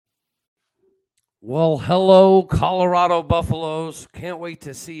Well, hello, Colorado Buffaloes. Can't wait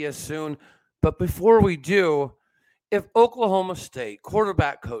to see you soon. But before we do, if Oklahoma State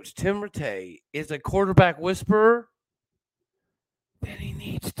quarterback coach Tim Rattay is a quarterback whisperer, then he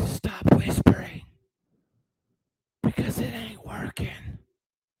needs to stop whispering because it ain't working.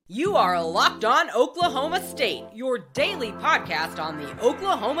 You are Locked On Oklahoma State, your daily podcast on the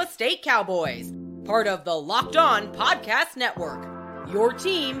Oklahoma State Cowboys, part of the Locked On Podcast Network, your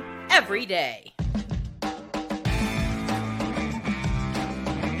team every day.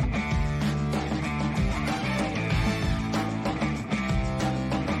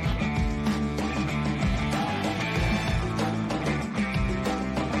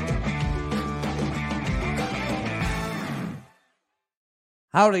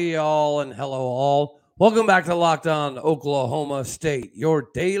 Howdy, y'all, and hello, all. Welcome back to Locked On Oklahoma State, your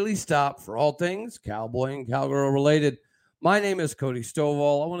daily stop for all things cowboy and cowgirl related. My name is Cody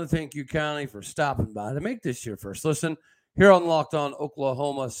Stovall. I want to thank you, County, for stopping by to make this your first listen here on Locked On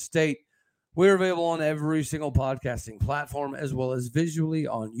Oklahoma State. We're available on every single podcasting platform as well as visually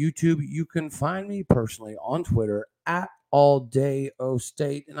on YouTube. You can find me personally on Twitter at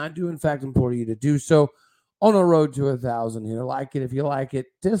AllDayOState, and I do, in fact, implore you to do so. On a road to 1,000 here. Like it if you like it.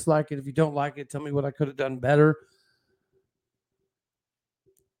 Dislike it if you don't like it. Tell me what I could have done better.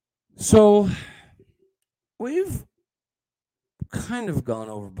 So we've kind of gone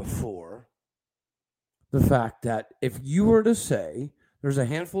over before the fact that if you were to say there's a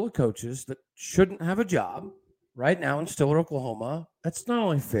handful of coaches that shouldn't have a job right now in Stillwater, Oklahoma, that's not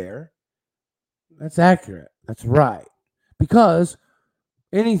only fair, that's accurate. That's right. Because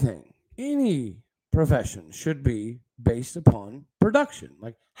any profession should be based upon production.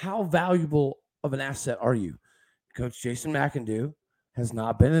 Like, how valuable of an asset are you? Coach Jason McIndoe has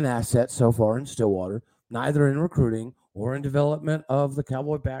not been an asset so far in Stillwater, neither in recruiting or in development of the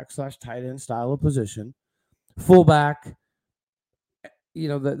cowboy back / tight end style of position. Fullback,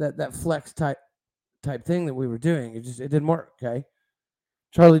 that flex type thing that we were doing, it didn't work. Okay.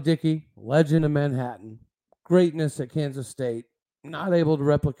 Charlie Dickey, legend of Manhattan, greatness at Kansas State, not able to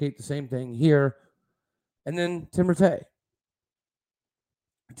replicate the same thing here. And then Tim Rattay.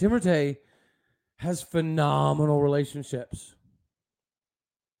 Tim Rattay has phenomenal relationships.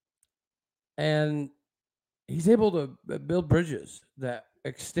 And he's able to build bridges that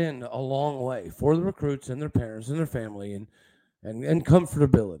extend a long way for the recruits and their parents and their family and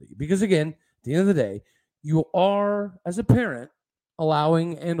comfortability. Because, again, at the end of the day, you are, as a parent,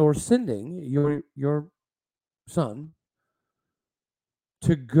 allowing and or sending your son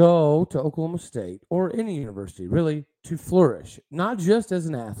to go to Oklahoma State or any university, really, to flourish, not just as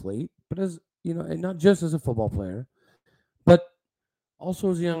an athlete, but as, and not just as a football player, but also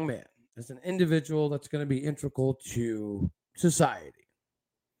as a young man, as an individual that's going to be integral to society.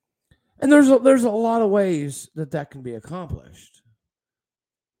 And there's a lot of ways that can be accomplished.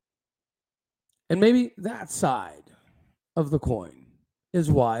 And maybe that side of the coin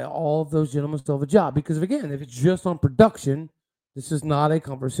is why all of those gentlemen still have a job. Because, again, if it's just on production, this is not a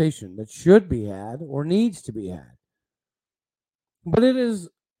conversation that should be had or needs to be had. But it is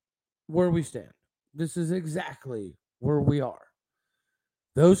where we stand. This is exactly where we are.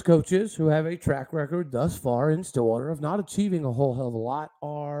 Those coaches who have a track record thus far in Stillwater of not achieving a whole hell of a lot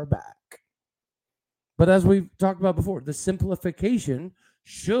are back. But as we've talked about before, the simplification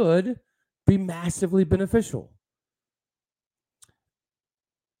should be massively beneficial.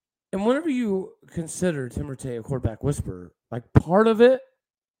 And whenever you consider Tim Rattay a quarterback whisperer, like, part of it,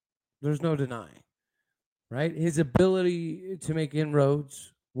 there's no denying, right? His ability to make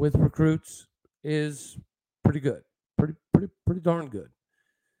inroads with recruits is pretty good, pretty darn good.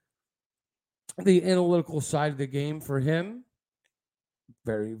 The analytical side of the game for him,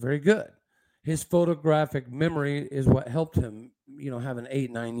 very, very good. His photographic memory is what helped him, have an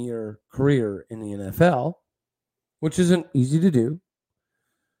 8-9 year career in the NFL, which isn't easy to do.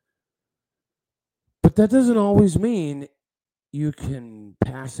 But that doesn't always mean you can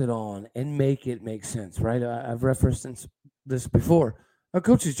pass it on and make it make sense, right? I've referenced this before. A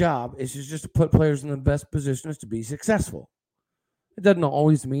coach's job is just to put players in the best positions to be successful. It doesn't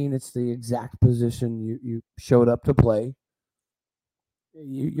always mean it's the exact position you showed up to play.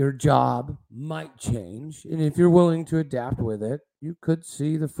 Your job might change, and if you're willing to adapt with it, you could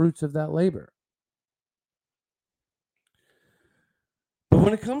see the fruits of that labor. But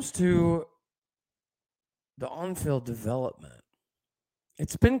when it comes to the on-field development,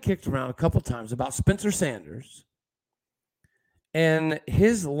 it's been kicked around a couple times about Spencer Sanders and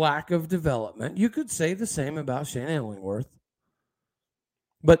his lack of development. You could say the same about Shane Illingworth,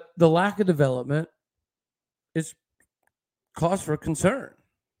 but the lack of development is cause for concern.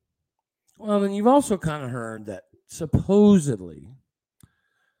 Well, then you've also kind of heard that supposedly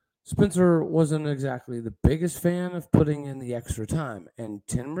Spencer wasn't exactly the biggest fan of putting in the extra time. And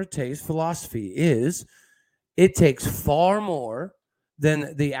Tim Rattay's philosophy is it takes far more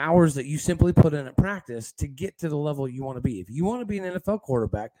than the hours that you simply put in at practice to get to the level you want to be. If you want to be an NFL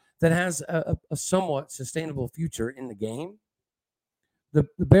quarterback that has a somewhat sustainable future in the game, the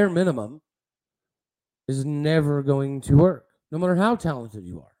bare minimum is never going to work, no matter how talented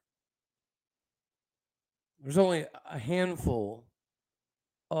you are. There's only a handful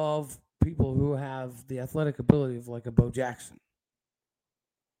of people who have the athletic ability of like a Bo Jackson.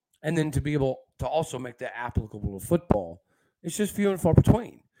 And then to be able to also make that applicable to football, it's just few and far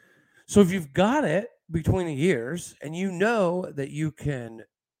between. So if you've got it between the years and you know that you can,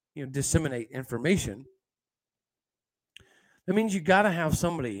 disseminate information, that means you got to have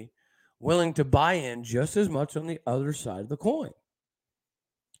somebody willing to buy in just as much on the other side of the coin.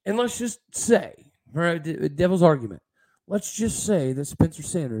 And let's just say, for a devil's argument, let's just say that Spencer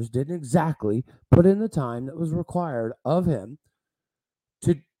Sanders didn't exactly put in the time that was required of him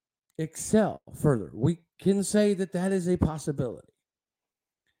to excel further. We can say that that is a possibility.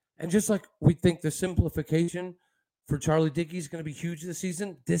 And just like we think the simplification for Charlie Dickey is going to be huge this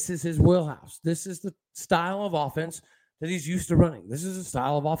season, this is his wheelhouse. This is the style of offense that he's used to running. This is the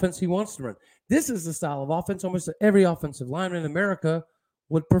style of offense he wants to run. This is the style of offense almost every offensive lineman in America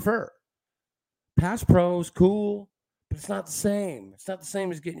would prefer. Pass pro is cool, but it's not the same. It's not the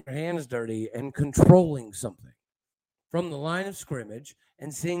same as getting your hands dirty and controlling something from the line of scrimmage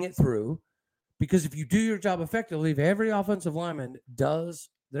and seeing it through. Because if you do your job effectively, if every offensive lineman does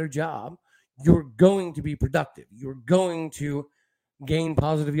their job, you're going to be productive. You're going to gain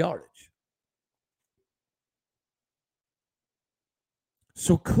positive yardage.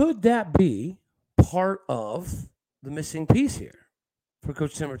 So could that be part of the missing piece here for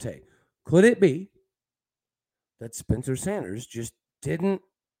Coach Tim Rattay? Could it be that Spencer Sanders just didn't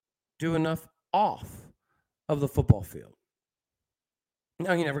do enough off of the football field?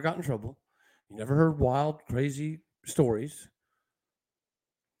 Now, he never got in trouble. You never heard wild, crazy stories.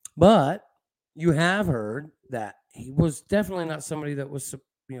 But you have heard that he was definitely not somebody that was,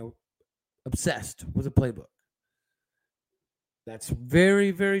 obsessed with a playbook. That's very,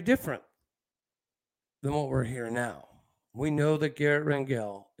 very different than what we're hearing now. We know that Garrett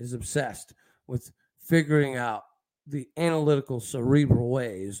Rangel is obsessed with figuring out the analytical, cerebral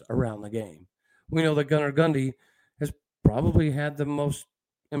ways around the game. We know that Gunnar Gundy has probably had the most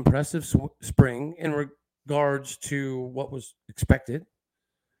impressive spring in regards to what was expected.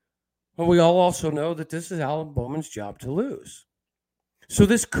 But we all also know that this is Alan Bowman's job to lose. So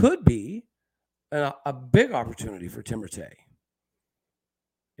this could be a big opportunity for Tim Rattay.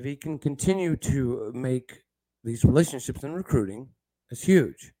 If he can continue to make these relationships in recruiting, it's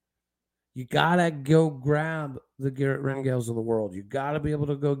huge. You got to go grab the Garrett Rangels of the world. You got to be able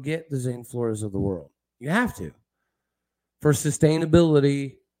to go get the Zane Flores of the world. You have to for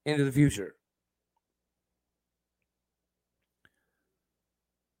sustainability into the future.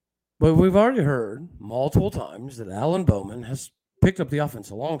 But we've already heard multiple times that Alan Bowman has picked up the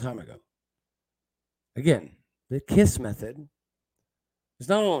offense a long time ago. Again, the KISS method is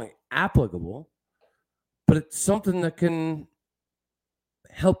not only applicable, but it's something that can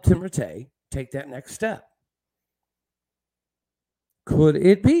help Tim Rattay take that next step. Could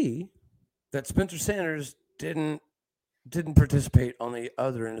it be that Spencer Sanders didn't participate on the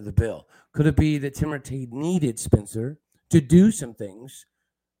other end of the bill? Could it be that Tim Rattay needed Spencer to do some things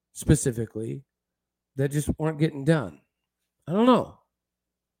specifically that just weren't getting done? I don't know.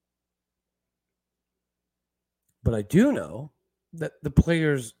 But I do know that the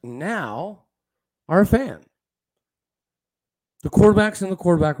players now are a fan. The quarterbacks in the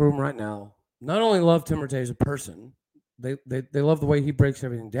quarterback room right now not only love Tim Rattay as a person, they love the way he breaks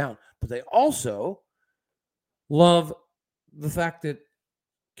everything down, but they also love the fact that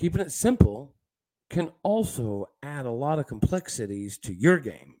keeping it simple can also add a lot of complexities to your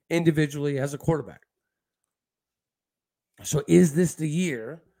game individually as a quarterback. So is this the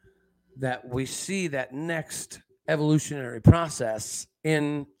year that we see that next evolutionary process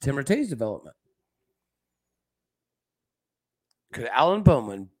in Tim Rattay's development? Could Alan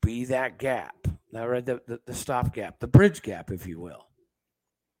Bowman be that gap, the stopgap, the bridge gap, if you will,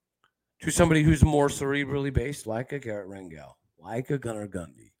 to somebody who's more cerebrally based, like a Garrett Rangel, like a Gunnar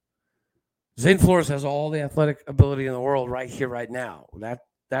Gundy? Zane Flores has all the athletic ability in the world right here, right now.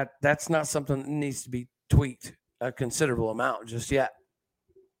 That's not something that needs to be tweaked a considerable amount just yet.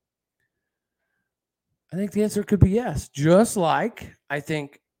 I think the answer could be yes. Just like I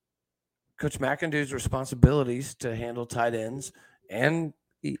think Coach McIndoe's responsibilities to handle tight ends and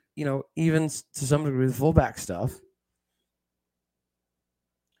even to some degree the fullback stuff.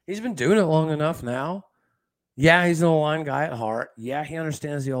 He's been doing it long enough now. Yeah, he's an O-line guy at heart. Yeah, he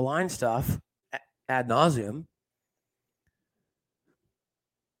understands the O-line stuff ad nauseum.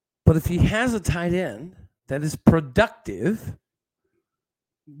 But if he has a tight end that is productive,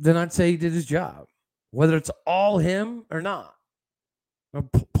 then I'd say he did his job, whether it's all him or not.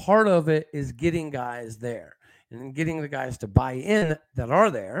 Part of it is getting guys there and getting the guys to buy in that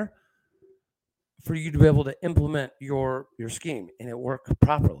are there for you to be able to implement your scheme and it work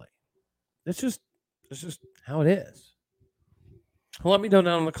properly. It's just how it is. Let me know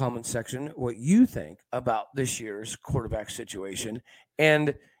down in the comments section what you think about this year's quarterback situation.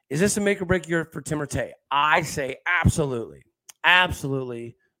 And is this a make or break year for Tim Rattay? I say absolutely.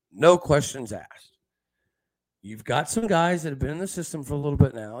 Absolutely. No questions asked. You've got some guys that have been in the system for a little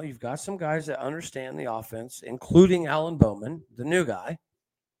bit now. You've got some guys that understand the offense, including Alan Bowman, the new guy.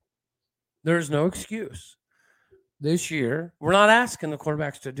 There's no excuse. This year, we're not asking the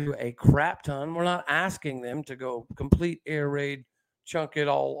quarterbacks to do a crap ton. We're not asking them to go complete air raid, chunk it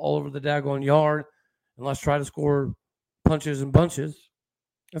all over the daggone yard, and let's try to score punches and bunches.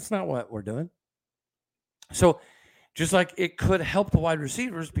 That's not what we're doing. So just like it could help the wide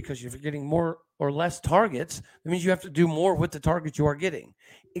receivers because if you're getting more or less targets, that means you have to do more with the targets you are getting.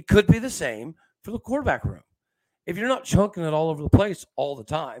 It could be the same for the quarterback room. If you're not chunking it all over the place all the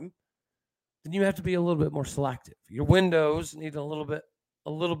time, then you have to be a little bit more selective. Your windows need a little bit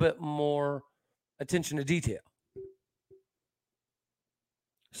more attention to detail.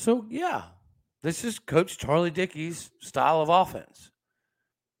 So, yeah, this is Coach Charlie Dickey's style of offense.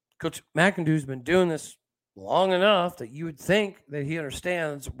 Coach McIndoe's been doing this long enough that you would think that he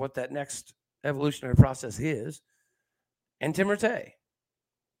understands what that next evolutionary process is. And Tim Rattay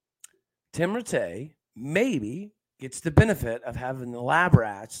maybe gets the benefit of having the lab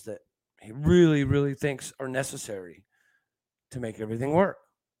rats that he really, really thinks are necessary to make everything work.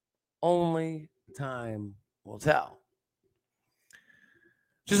 Only time will tell.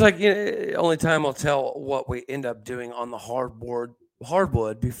 Just like only time will tell what we end up doing on the hardwood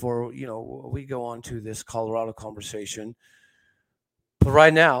before we go on to this Colorado conversation. But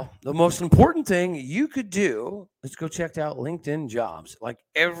right now, the most important thing you could do is go check out LinkedIn Jobs. Like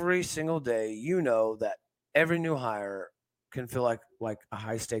every single day, that every new hire can feel like a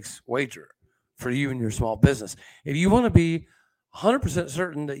high stakes wager for you and your small business. If you want to be 100%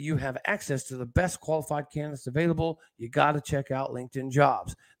 certain that you have access to the best qualified candidates available, you got to check out LinkedIn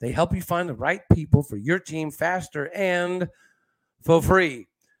Jobs. They help you find the right people for your team faster and for free.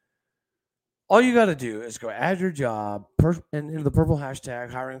 All you got to do is go add your job and in the purple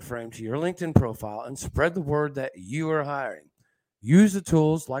hashtag hiring frame to your LinkedIn profile and spread the word that you are hiring. Use the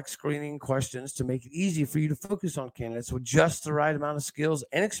tools like screening questions to make it easy for you to focus on candidates with just the right amount of skills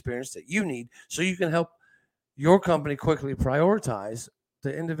and experience that you need so you can help your company quickly prioritize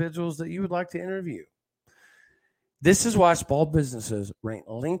the individuals that you would like to interview. This is why small businesses rank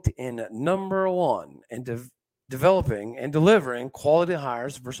LinkedIn number one in developing and delivering quality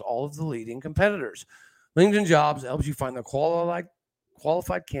hires versus all of the leading competitors. LinkedIn Jobs helps you find the qualified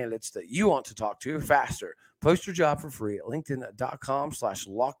candidates that you want to talk to faster. Post your job for free at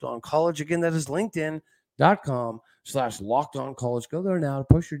linkedin.com/lockedoncollege. Again, that is linkedin.com/lockedoncollege. Go there now to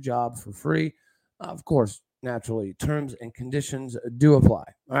post your job for free. Of course, naturally, terms and conditions do apply.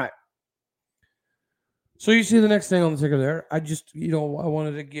 All right. So you see the next thing on the ticker there. I just, I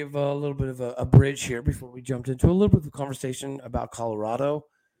wanted to give a little bit of a bridge here before we jumped into a little bit of a conversation about Colorado.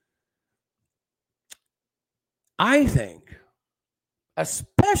 I think,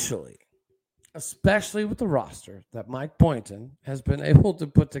 especially with the roster that Mike Boynton has been able to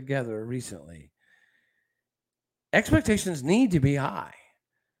put together recently, expectations need to be high.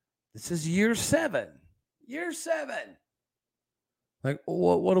 This is year 7. Like,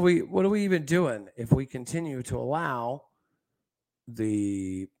 what are we even doing if we continue to allow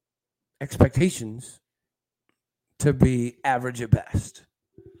the expectations to be average at best?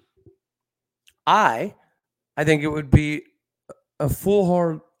 I think it would be a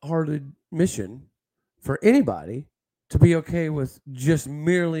full-hearted mission for anybody to be okay with just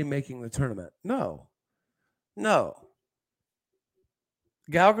merely making the tournament. No.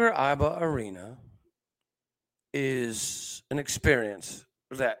 Gallagher Iba Arena is an experience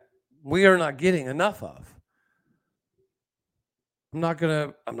that we are not getting enough of. I'm not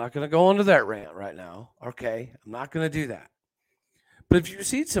gonna go into that rant right now. Okay, I'm not gonna do that. But if you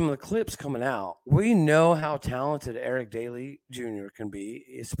see some of the clips coming out, we know how talented Eric Daly Jr. can be,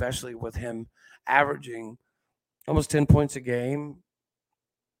 especially with him averaging almost 10 points a game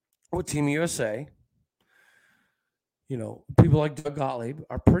with Team USA. people like Doug Gottlieb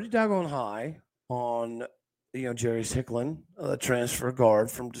are pretty doggone high on, Jerry Hicklin, the transfer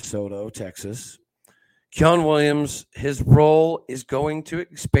guard from DeSoto, Texas. Keon Williams, his role is going to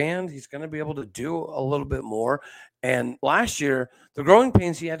expand. He's going to be able to do a little bit more. And last year, the growing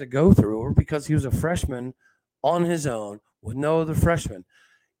pains he had to go through were because he was a freshman on his own with no other freshmen.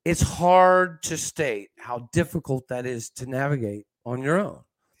 It's hard to state how difficult that is to navigate on your own.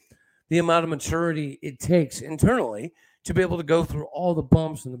 The amount of maturity it takes internally to be able to go through all the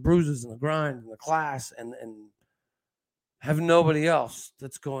bumps and the bruises and the grind and the class and have nobody else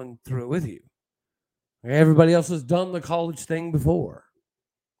that's going through it with you. Everybody else has done the college thing before.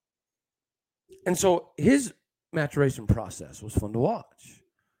 And so his maturation process was fun to watch.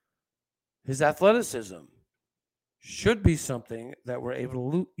 His athleticism should be something that we're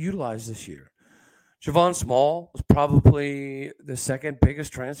able to utilize this year. Javon Small was probably the second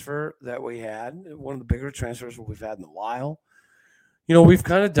biggest transfer that we had, one of the bigger transfers we've had in a while. We've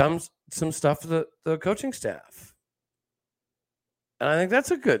kind of done some stuff to the coaching staff. And I think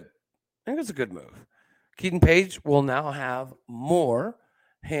that's a good move. Keaton Page will now have more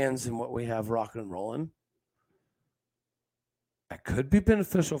hands than what we have rocking and rolling. That could be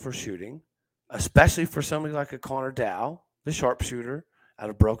beneficial for shooting, especially for somebody like a Connor Dow, the sharpshooter out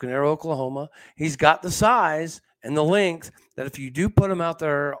of Broken Arrow, Oklahoma. He's got the size and the length that if you do put him out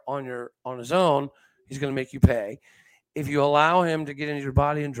there on his own, he's going to make you pay. If you allow him to get into your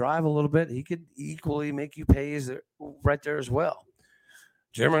body and drive a little bit, he could equally make you pay right there as well.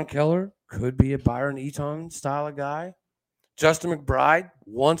 Jeremy Keller could be a Byron Eaton style of guy. Justin McBride,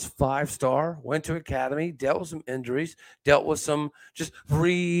 once 5-star, went to academy, dealt with some injuries, dealt with some just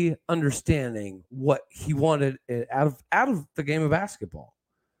re-understanding what he wanted out of the game of basketball.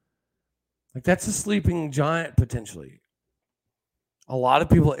 Like, that's a sleeping giant potentially. A lot of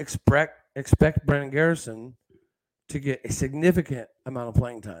people expect Brandon Garrison to get a significant amount of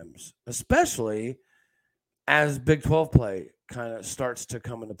playing times, especially as Big 12 play kind of starts to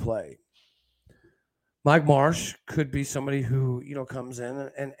come into play. Mike Marsh could be somebody who, comes in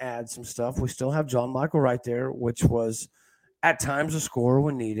and adds some stuff. We still have John Michael right there, which was at times a scorer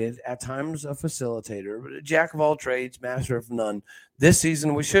when needed, at times a facilitator, but a jack of all trades, master of none. This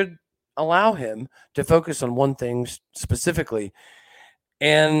season, we should allow him to focus on one thing specifically.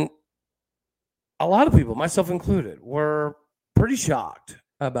 And a lot of people, myself included, were pretty shocked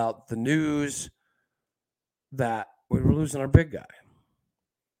about the news that we were losing our big guy.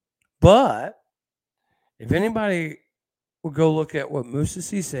 But if anybody would go look at what Musa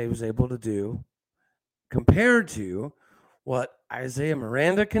Cisse was able to do compared to what Isaiah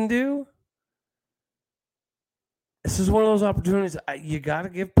Miranda can do, this is one of those opportunities. You got to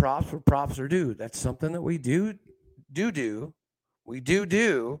give props where props are due. That's something that we do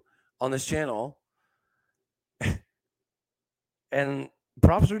on this channel. And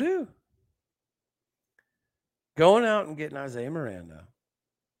props are due. Going out and getting Isaiah Miranda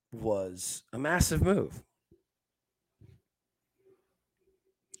was a massive move.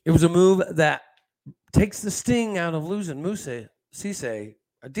 It was a move that takes the sting out of losing Musa Cisse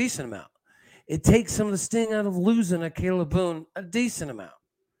a decent amount. It takes some of the sting out of losing a Caleb Boone a decent amount.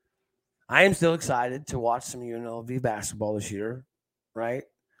 I am still excited to watch some UNLV basketball this year, right?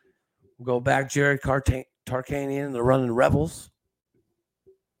 We'll go back Jared Tarkanian and the Running Rebels.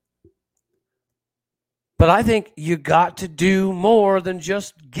 But I think you got to do more than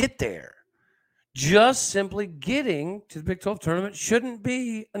just get there. Just simply getting to the Big 12 tournament shouldn't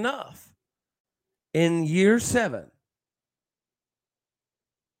be enough. In year 7,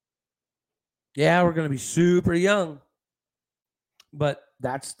 yeah, we're going to be super young. But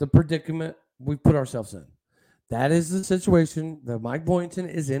that's the predicament we put ourselves in. That is the situation that Mike Boynton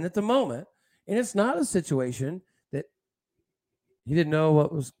is in at the moment. And it's not a situation that he didn't know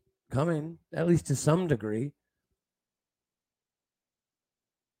what was coming, at least to some degree.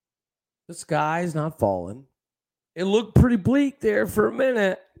 The sky's not falling. It looked pretty bleak there for a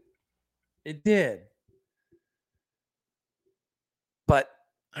minute. It did. But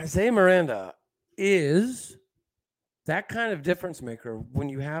Isaiah Miranda is that kind of difference maker when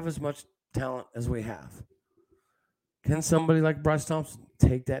you have as much talent as we have. Can somebody like Bryce Thompson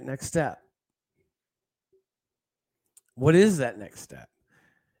take that next step? What is that next step?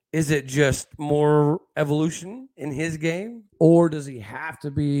 Is it just more evolution in his game, or does he have to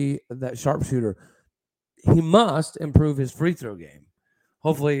be that sharpshooter? He must improve his free throw game.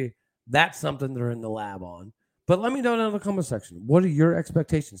 Hopefully, that's something they're in the lab on. But let me know down in the comment section. What are your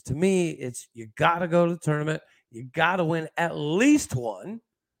expectations? To me, it's you got to go to the tournament. You got to win at least one.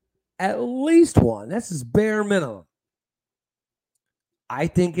 At least one. That's his bare minimum. I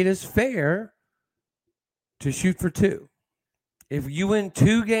think it is fair to shoot for 2. If you win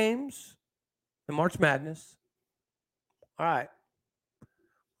 2 games in March Madness, all right,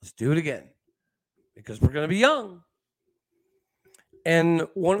 let's do it again because we're going to be young. And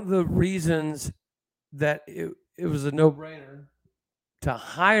one of the reasons that it was a no-brainer to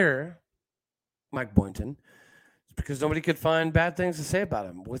hire Mike Boynton is because nobody could find bad things to say about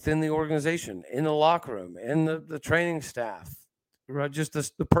him within the organization, in the locker room, in the training staff, right? Just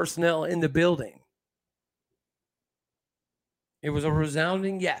the personnel in the building. It was a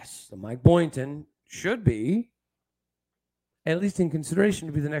resounding yes. The Mike Boynton should be, at least in consideration,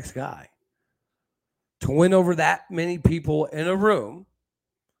 to be the next guy. To win over that many people in a room,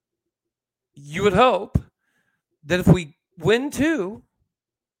 you would hope that if we win 2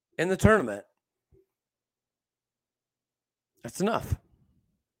 in the tournament, that's enough.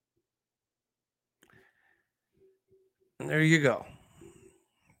 And there you go.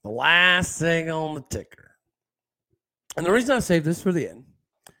 The last thing on the ticker. And the reason I saved this for the end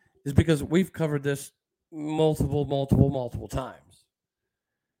is because we've covered this multiple times.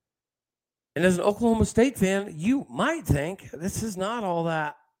 And as an Oklahoma State fan, you might think this is not all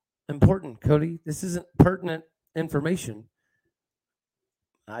that important, Cody. This isn't pertinent information.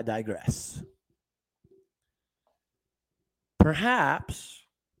 I digress. Perhaps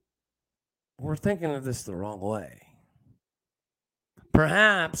we're thinking of this the wrong way.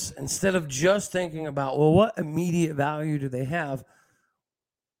 Perhaps instead of just thinking about, well, what immediate value do they have?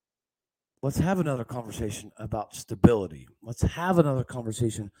 Let's have another conversation about stability. Let's have another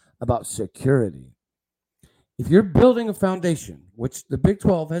conversation about security. If you're building a foundation, which the Big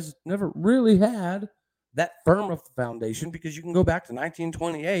 12 has never really had that firm of foundation, because you can go back to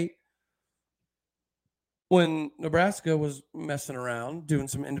 1928 when Nebraska was messing around, doing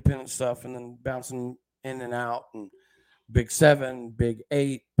some independent stuff and then bouncing in and out, and Big 7, Big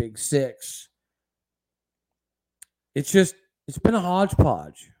 8, Big 6. It's been a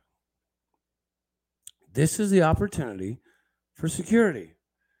hodgepodge. This is the opportunity for security.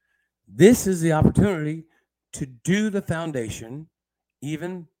 This is the opportunity to do the foundation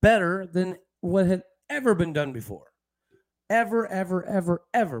even better than what had ever been done before. Ever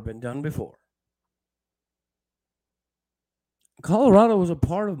been done before. Colorado was a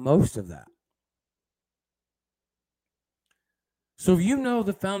part of most of that. So if you know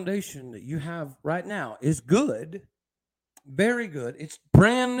the foundation that you have right now is good, very good, it's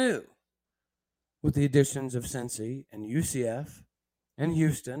brand new with the additions of Cincy and UCF and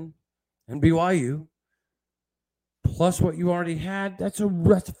Houston and BYU, plus what you already had, that's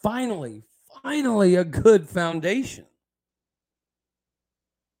finally a good foundation.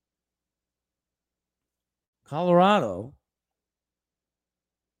 Colorado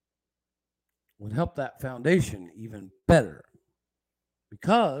would help that foundation even better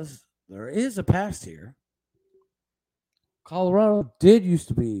because there is a past here. Colorado did used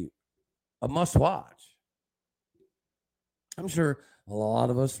to be a must-watch. I'm sure a lot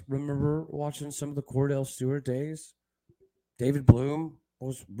of us remember watching some of the Cordell Stewart days. David Bloom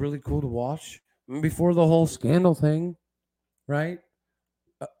was really cool to watch. Before the whole scandal thing, right?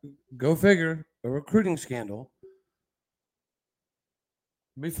 Go figure, a recruiting scandal.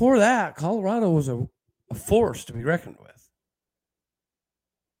 Before that, Colorado was a force to be reckoned with.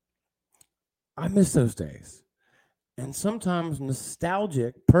 I miss those days. And sometimes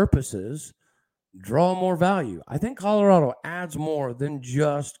nostalgic purposes draw more value. I think Colorado adds more than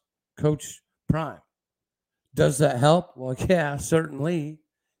just Coach Prime. Does that help? Well, yeah, certainly.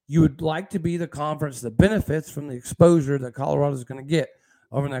 You would like to be the conference that benefits from the exposure that Colorado is going to get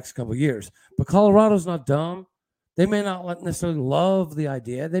over the next couple of years. But Colorado's not dumb. They may not necessarily love the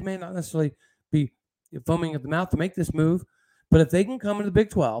idea. They may not necessarily be foaming at the mouth to make this move. But if they can come into the Big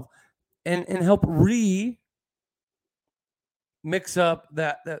 12 and help mix up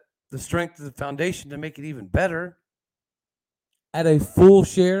the strength of the foundation to make it even better at a full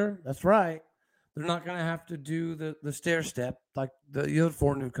share, that's right. They're not going to have to do the stair step like the other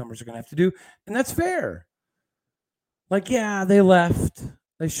 4 newcomers are going to have to do. And that's fair. Like, yeah, they left.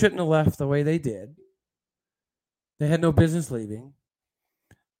 They shouldn't have left the way they did. They had no business leaving.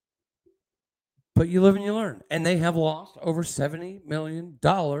 But you live and you learn. And they have lost over $70 million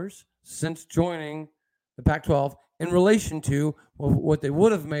since joining the Pac-12 in relation to what they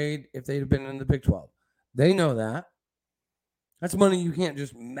would have made if they'd have been in the Big 12. They know that. That's money you can't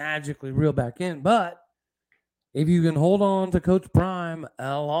just magically reel back in. But if you can hold on to Coach Prime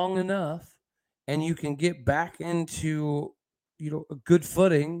long enough and you can get back into a good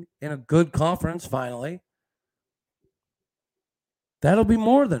footing in a good conference finally, that'll be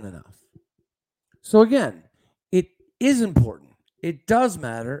more than enough. So again, it is important. it does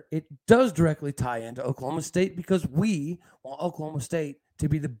matter. It does directly tie into Oklahoma State because we want Oklahoma State to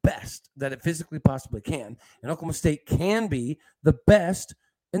be the best that it physically possibly can. And Oklahoma State can be the best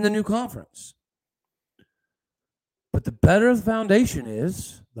in the new conference. But the better the foundation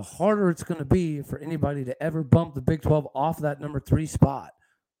is, the harder it's going to be for anybody to ever bump the Big 12 off that number 3 spot,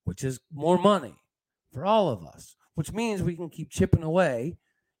 which is more money for all of us, which means we can keep chipping away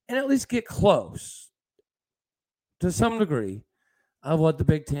and at least get close to some degree of what the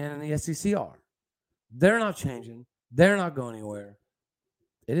Big Ten and the SEC are. They're not changing. They're not going anywhere.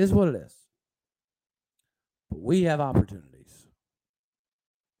 It is what it is. But we have opportunities.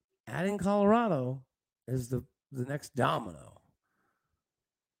 Adding Colorado is the next domino.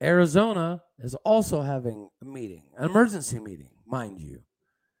 Arizona is also having a meeting, an emergency meeting, mind you.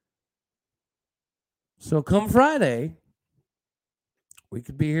 So come Friday, we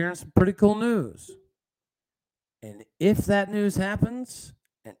could be hearing some pretty cool news. And if that news happens,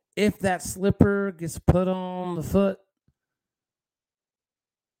 and if that slipper gets put on the foot,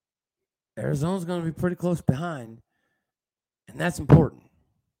 Arizona's going to be pretty close behind. And that's important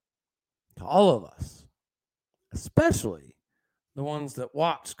to all of us, especially the ones that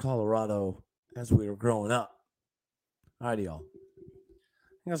watched Colorado as we were growing up. All right, y'all.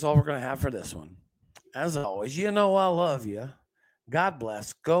 I think that's all we're going to have for this one. As always, you know I love you. God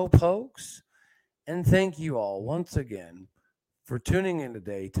bless. Go Pokes. And thank you all once again for tuning in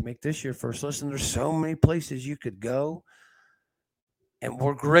today to make this your first listen. There's so many places you could go. And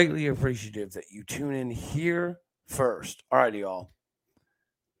we're greatly appreciative that you tune in here first. All right, y'all.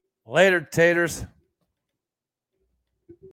 Later, taters.